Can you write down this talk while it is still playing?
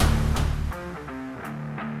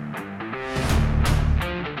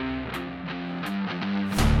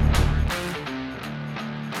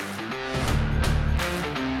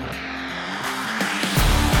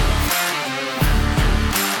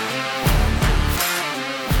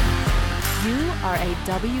are a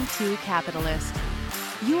W-2 capitalist.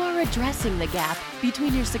 You are addressing the gap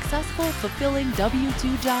between your successful, fulfilling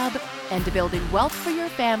W-2 job and building wealth for your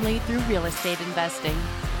family through real estate investing.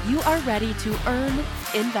 You are ready to earn,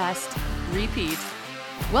 invest, repeat.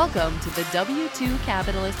 Welcome to the W-2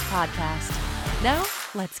 Capitalist Podcast. Now,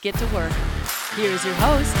 let's get to work. Here's your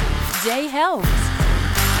host, Jay Helms.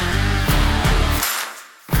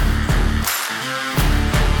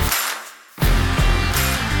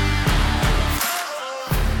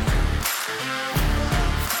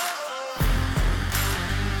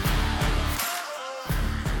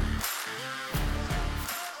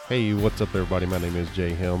 Hey, what's up, everybody? My name is Jay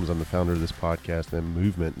Helms. I'm the founder of this podcast and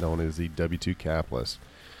movement known as the W2 Capitalist.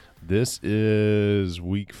 This is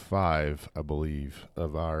week 5, I believe,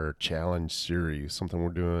 of our challenge series. Something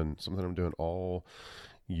I'm doing all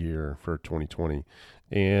year for 2020.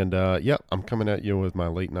 And I'm coming at you with my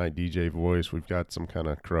late night DJ voice. We've got some kind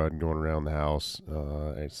of crud going around the house.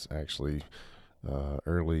 It's actually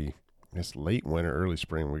it's late winter, early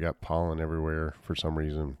spring. We got pollen everywhere for some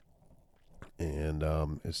reason. And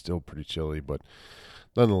it's still pretty chilly, but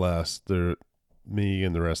nonetheless, me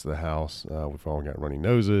and the rest of the house, we've all got runny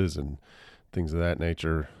noses and things of that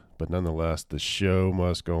nature. But nonetheless, the show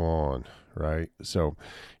must go on, right? So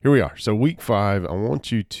here we are. So week 5,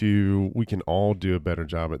 we can all do a better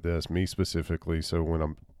job at this, me specifically. So when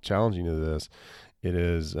I'm challenging you to this, it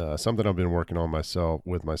is something I've been working on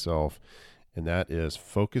with myself, and that is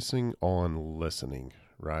focusing on listening,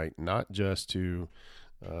 right? Not just to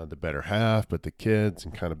the better half, but the kids,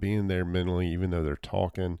 and kind of being there mentally, even though they're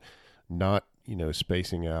talking, not,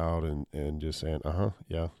 spacing out and just saying,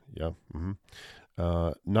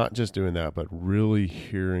 not just doing that, but really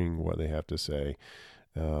hearing what they have to say.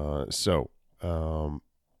 So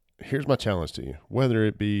here's my challenge to you, whether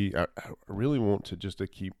it be, I really want to just to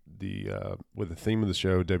keep with the theme of the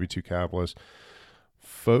show, W2 Capitalist,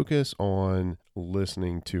 focus on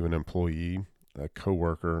listening to an employee, a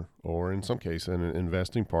coworker, or in some case, an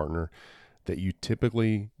investing partner that you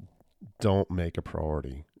typically don't make a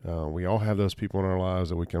priority. We all have those people in our lives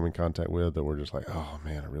that we come in contact with that we're just like, oh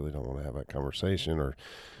man, I really don't want to have that conversation, or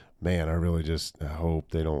man, I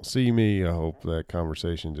hope they don't see me. I hope that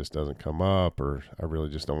conversation just doesn't come up, or I really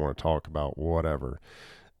just don't want to talk about whatever.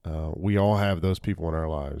 We all have those people in our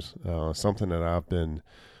lives. Something that I've been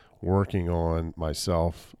working on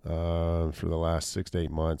myself for the last 6 to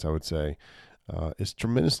 8 months, I would say. It's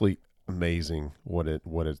tremendously amazing what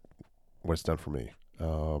it's done for me.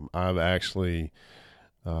 I've actually,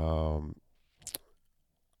 let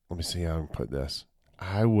me see how I can put this.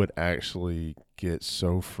 I would actually get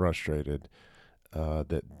so frustrated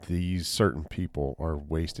that these certain people are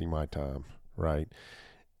wasting my time, right?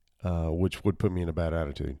 Which would put me in a bad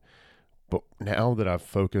attitude. But now that I've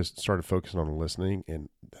started focusing on listening, and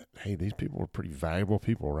hey, these people are pretty valuable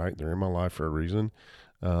people, right? They're in my life for a reason.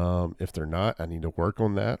 If they're not, I need to work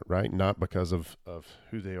on that, right? Not because of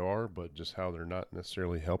who they are, but just how they're not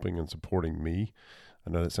necessarily helping and supporting me.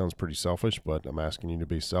 I know that sounds pretty selfish, but I'm asking you to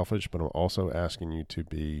be selfish, but I'm also asking you to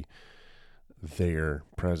be there,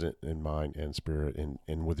 present in mind and spirit,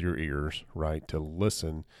 and with your ears, right? To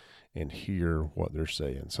listen and hear what they're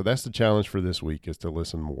saying. So that's the challenge for this week, is to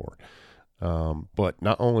listen more. But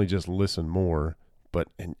not only just listen more,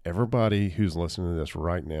 and everybody who's listening to this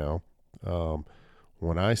right now,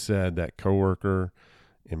 when I said that coworker,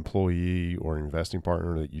 employee, or investing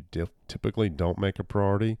partner that you typically don't make a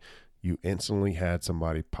priority, you instantly had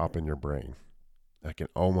somebody pop in your brain. I can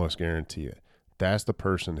almost guarantee it. That's the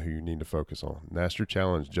person who you need to focus on. And that's your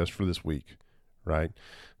challenge just for this week, right?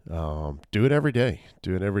 Do it every day.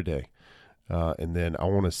 And then I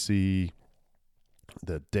want to see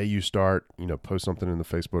the day you start, post something in the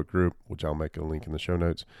Facebook group, which I'll make a link in the show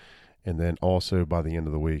notes. And then also by the end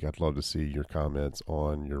of the week, I'd love to see your comments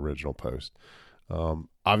on your original post.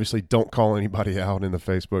 Obviously, don't call anybody out in the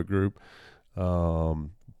Facebook group,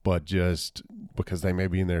 but just because they may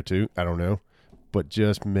be in there too, I don't know. But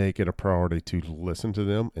just make it a priority to listen to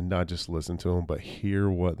them, and not just listen to them, but hear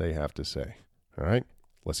what they have to say. All right,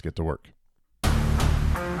 let's get to work.